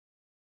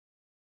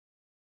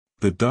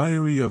The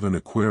Diary of an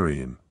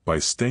Aquarian, by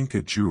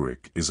Stanka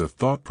Gjurić, is a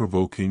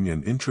thought-provoking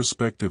and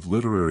introspective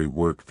literary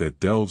work that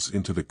delves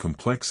into the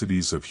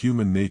complexities of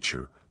human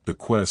nature, the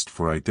quest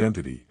for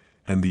identity,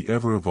 and the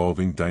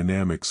ever-evolving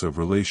dynamics of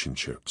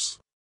relationships.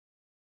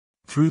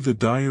 Through the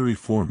diary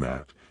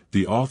format,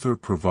 the author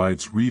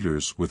provides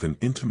readers with an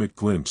intimate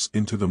glimpse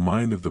into the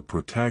mind of the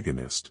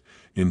protagonist,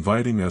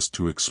 inviting us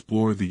to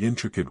explore the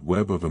intricate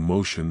web of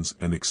emotions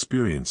and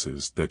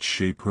experiences that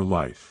shape her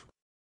life.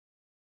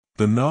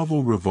 The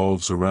novel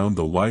revolves around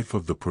the life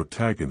of the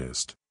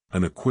protagonist,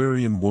 an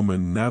Aquarian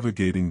woman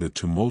navigating the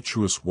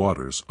tumultuous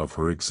waters of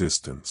her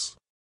existence.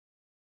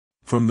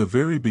 From the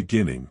very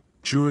beginning,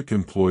 Gjurić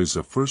employs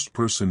a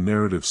first-person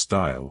narrative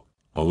style,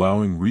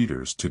 allowing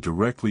readers to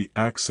directly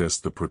access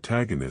the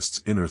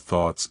protagonist's inner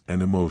thoughts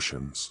and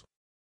emotions.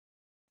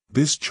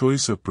 This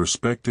choice of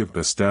perspective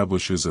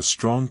establishes a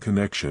strong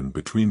connection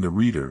between the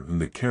reader and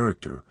the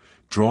character,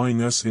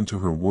 drawing us into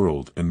her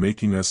world and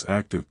making us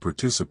active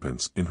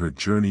participants in her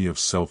journey of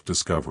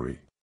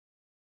self-discovery.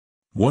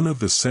 One of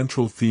the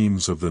central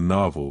themes of the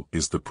novel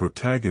is the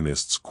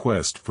protagonist's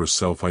quest for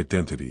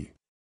self-identity.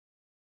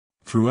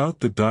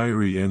 Throughout the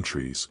diary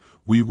entries,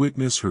 we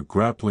witness her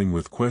grappling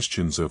with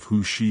questions of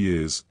who she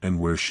is and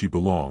where she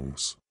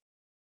belongs.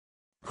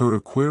 Her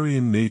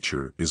Aquarian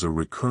nature is a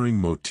recurring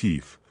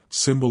motif,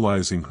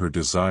 symbolizing her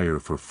desire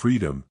for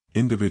freedom,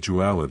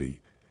 individuality,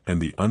 and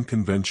the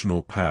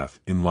unconventional path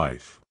in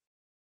life.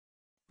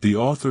 The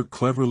author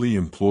cleverly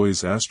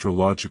employs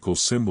astrological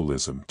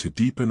symbolism to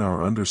deepen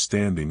our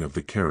understanding of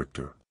the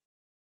character.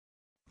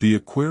 The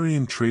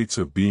Aquarian traits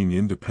of being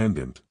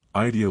independent,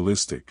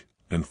 idealistic,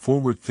 and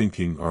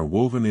forward-thinking are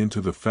woven into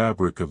the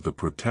fabric of the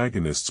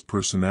protagonist's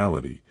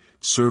personality,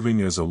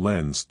 serving as a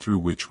lens through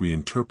which we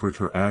interpret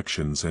her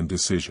actions and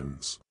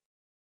decisions.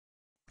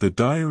 The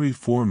diary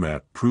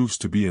format proves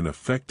to be an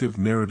effective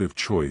narrative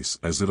choice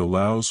as it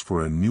allows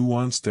for a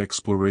nuanced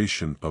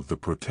exploration of the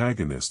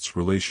protagonist's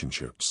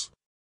relationships.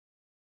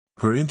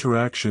 Her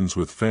interactions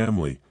with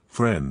family,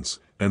 friends,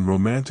 and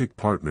romantic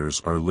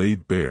partners are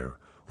laid bare,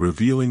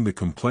 revealing the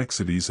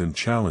complexities and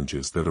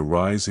challenges that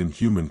arise in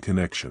human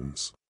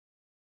connections.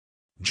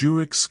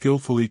 Gjurić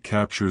skillfully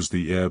captures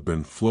the ebb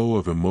and flow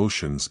of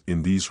emotions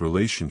in these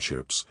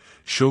relationships,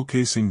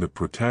 showcasing the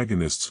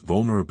protagonist's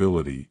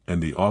vulnerability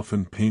and the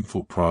often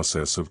painful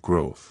process of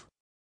growth.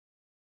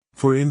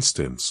 For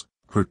instance,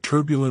 her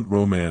turbulent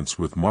romance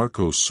with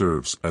Marko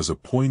serves as a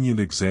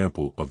poignant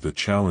example of the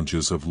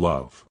challenges of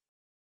love.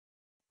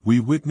 We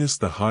witness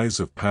the highs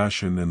of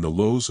passion and the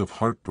lows of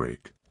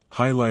heartbreak,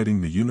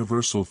 highlighting the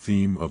universal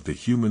theme of the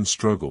human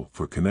struggle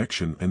for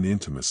connection and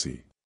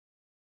intimacy.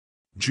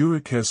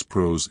 Gjurić's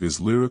prose is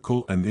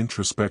lyrical and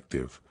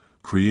introspective,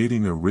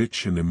 creating a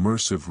rich and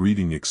immersive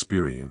reading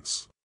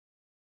experience.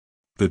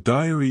 The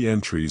diary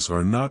entries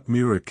are not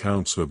mere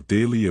accounts of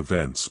daily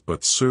events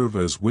but serve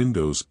as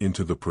windows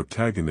into the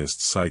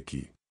protagonist's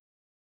psyche.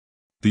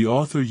 The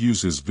author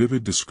uses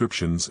vivid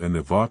descriptions and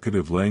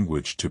evocative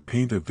language to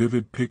paint a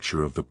vivid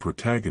picture of the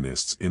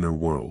protagonist's inner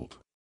world.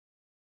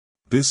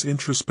 This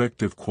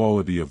introspective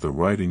quality of the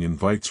writing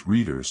invites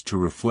readers to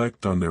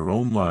reflect on their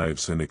own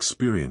lives and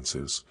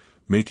experiences,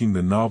 making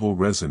the novel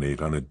resonate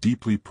on a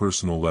deeply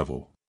personal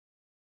level.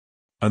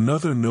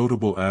 Another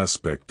notable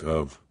aspect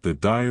of The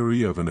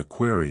Diary of an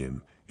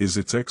Aquarian is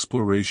its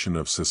exploration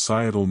of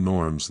societal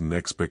norms and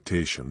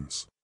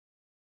expectations.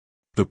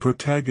 The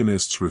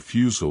protagonist's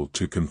refusal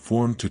to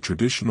conform to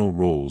traditional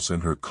roles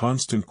and her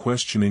constant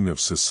questioning of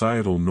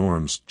societal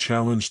norms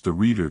challenge the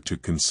reader to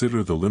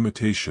consider the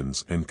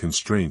limitations and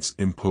constraints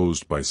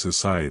imposed by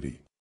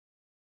society.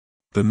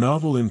 The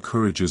novel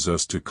encourages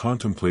us to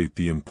contemplate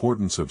the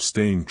importance of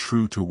staying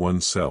true to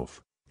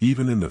oneself,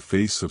 even in the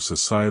face of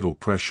societal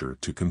pressure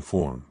to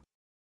conform.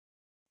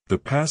 The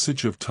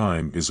passage of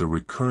time is a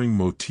recurring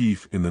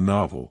motif in the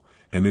novel,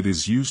 and it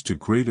is used to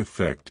great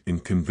effect in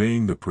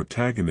conveying the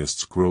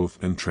protagonist's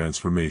growth and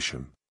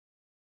transformation.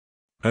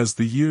 As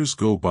the years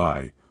go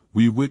by,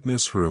 we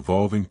witness her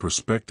evolving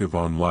perspective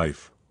on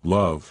life,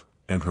 love,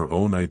 and her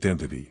own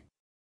identity.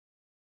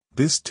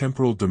 This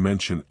temporal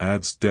dimension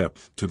adds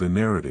depth to the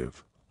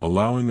narrative,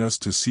 allowing us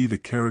to see the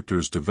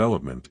character's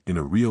development in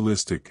a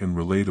realistic and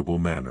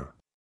relatable manner.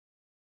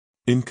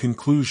 In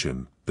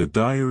conclusion, The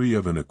Diary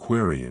of an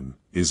Aquarian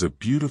is a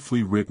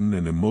beautifully written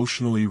and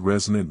emotionally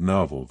resonant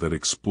novel that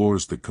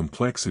explores the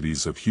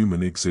complexities of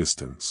human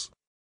existence.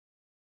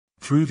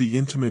 Through the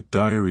intimate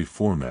diary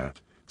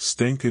format,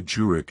 Stanka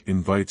Gjurić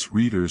invites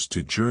readers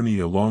to journey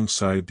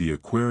alongside the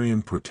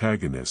Aquarian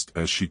protagonist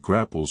as she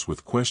grapples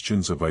with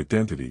questions of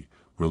identity,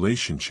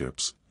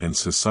 relationships, and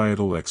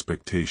societal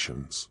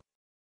expectations.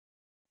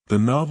 The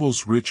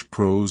novel's rich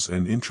prose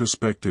and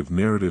introspective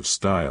narrative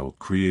style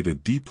create a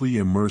deeply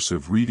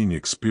immersive reading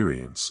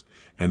experience,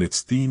 and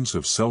its themes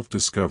of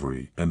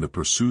self-discovery and the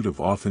pursuit of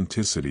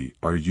authenticity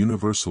are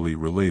universally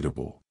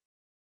relatable.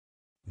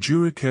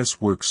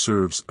 Gjurić's work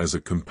serves as a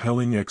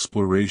compelling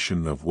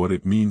exploration of what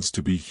it means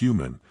to be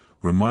human,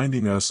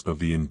 reminding us of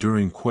the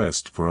enduring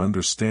quest for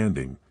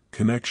understanding,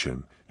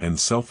 connection, and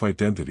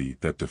self-identity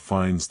that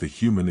defines the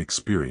human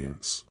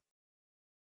experience.